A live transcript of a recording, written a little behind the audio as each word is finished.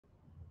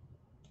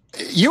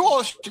You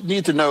all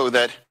need to know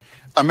that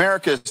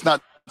America is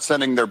not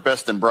sending their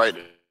best and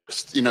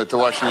brightest, to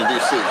Washington,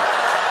 D.C.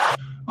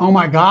 Oh,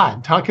 my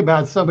God. Talk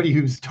about somebody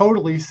who's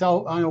totally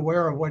so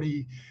unaware of what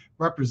he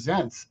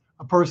represents,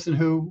 a person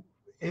who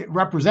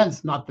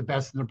represents not the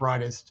best and the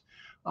brightest.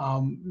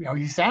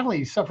 He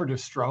sadly suffered a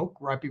stroke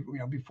right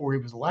before he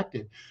was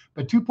elected,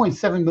 but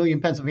 2.7 million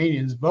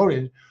Pennsylvanians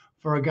voted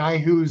for a guy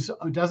who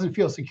doesn't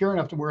feel secure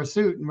enough to wear a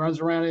suit and runs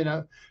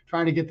around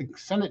trying to get the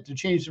Senate to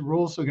change the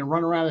rules so he can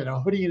run around in a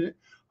hoodie,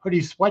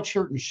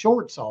 sweatshirt, and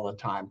shorts all the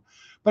time.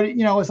 But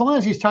as long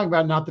as he's talking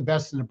about not the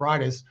best and the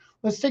brightest,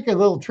 let's take a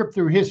little trip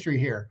through history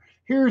here.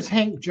 Here's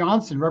Hank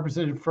Johnson,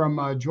 representative from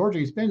Georgia.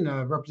 He's been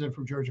representative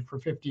from Georgia for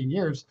 15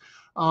 years,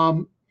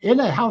 in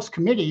a House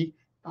committee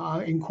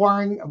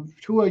inquiring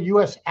to a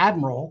U.S.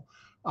 admiral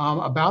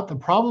about the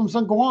problems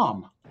on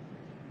Guam.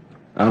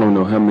 I don't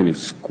know how many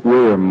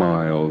square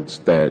miles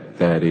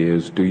that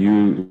is. Do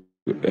you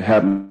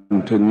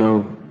happen to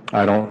know?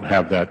 I don't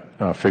have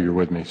that figure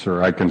with me,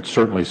 sir. I can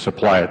certainly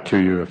supply it to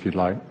you if you'd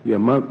like. Yeah,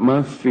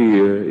 my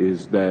fear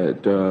is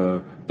that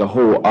the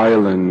whole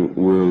island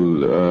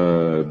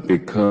will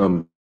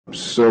become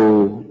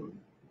so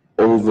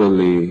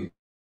overly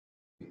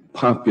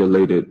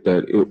populated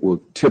that it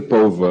will tip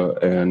over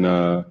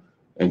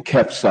and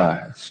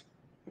capsize.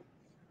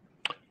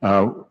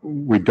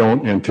 We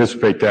don't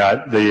anticipate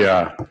that.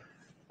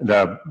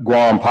 The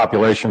Guam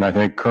population, I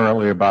think,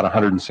 currently about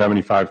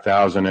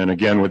 175,000, and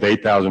again, with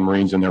 8,000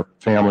 Marines and their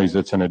families,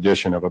 it's an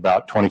addition of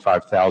about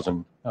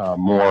 25,000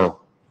 more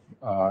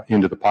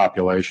into the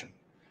population.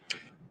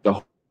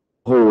 The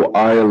whole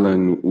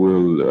island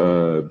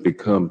will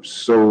become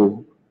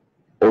so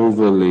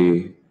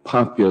overly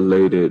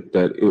populated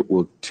that it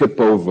will tip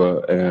over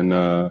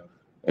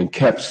and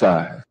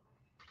capsize.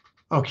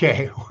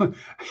 Okay,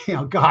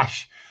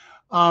 gosh.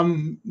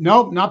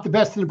 Nope, not the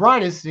best and the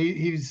brightest.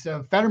 He's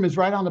Fetterman's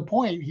right on the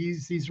point.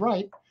 He's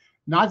right.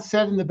 Not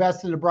said in the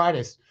best and the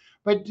brightest.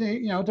 But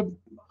to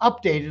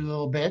update it a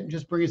little bit and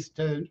just bring us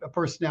to a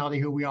personality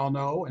who we all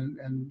know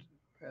and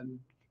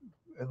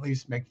at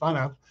least make fun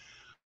of.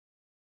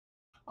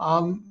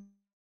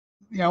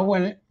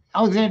 When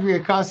Alexandria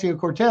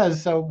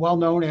Ocasio-Cortez, well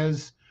known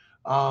as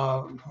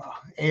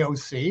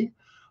AOC,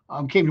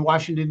 came to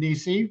Washington,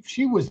 D.C.,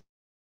 she was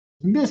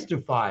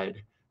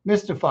mystified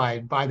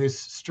by this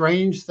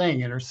strange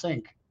thing in her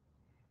sink.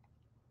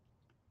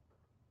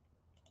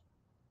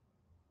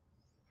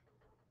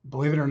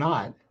 Believe it or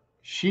not,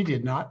 she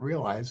did not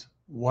realize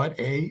what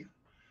a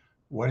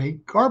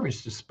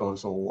garbage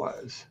disposal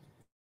was.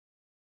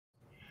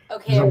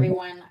 Okay,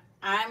 everyone,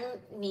 I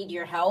need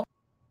your help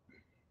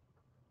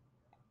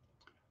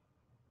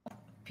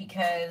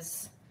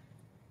because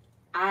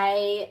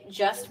I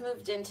just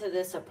moved into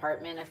this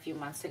apartment a few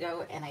months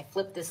ago and I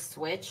flipped this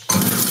switch.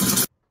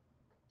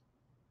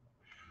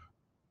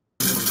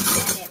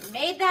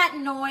 Made that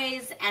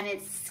noise and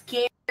it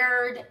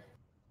scared.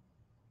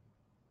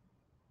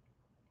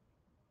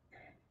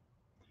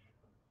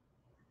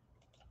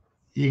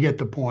 You get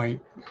the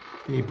point.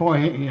 The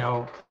point,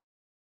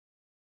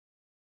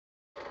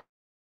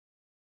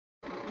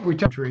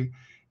 country,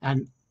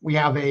 and we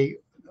have a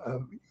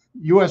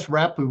U.S.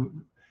 rep who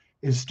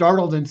is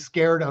startled and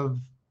scared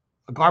of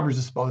a garbage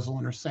disposal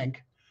in her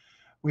sink.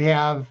 We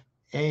have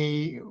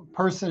a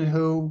person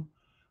who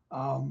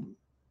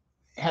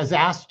has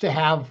asked to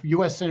have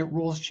U.S. Senate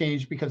rules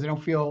changed because they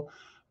don't feel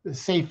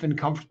safe and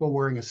comfortable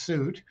wearing a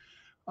suit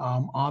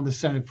on the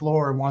Senate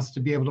floor and wants to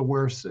be able to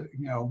wear,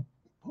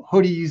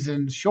 hoodies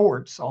and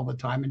shorts all the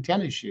time and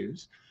tennis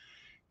shoes.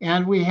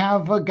 And we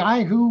have a guy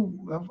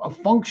a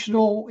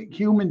functional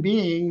human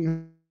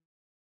being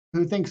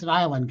who thinks an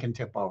island can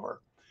tip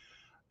over.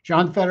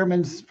 John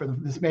Fetterman's,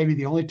 this may be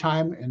the only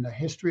time in the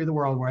history of the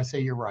world where I say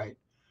you're right.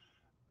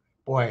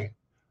 Boy,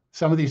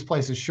 some of these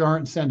places sure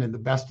aren't sending the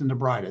best and the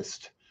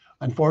brightest.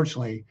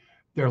 Unfortunately,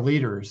 they're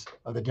leaders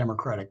of the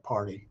Democratic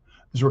Party.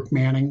 This is Rick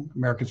Manning,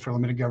 Americans for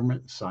Limited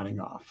Government, signing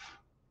off.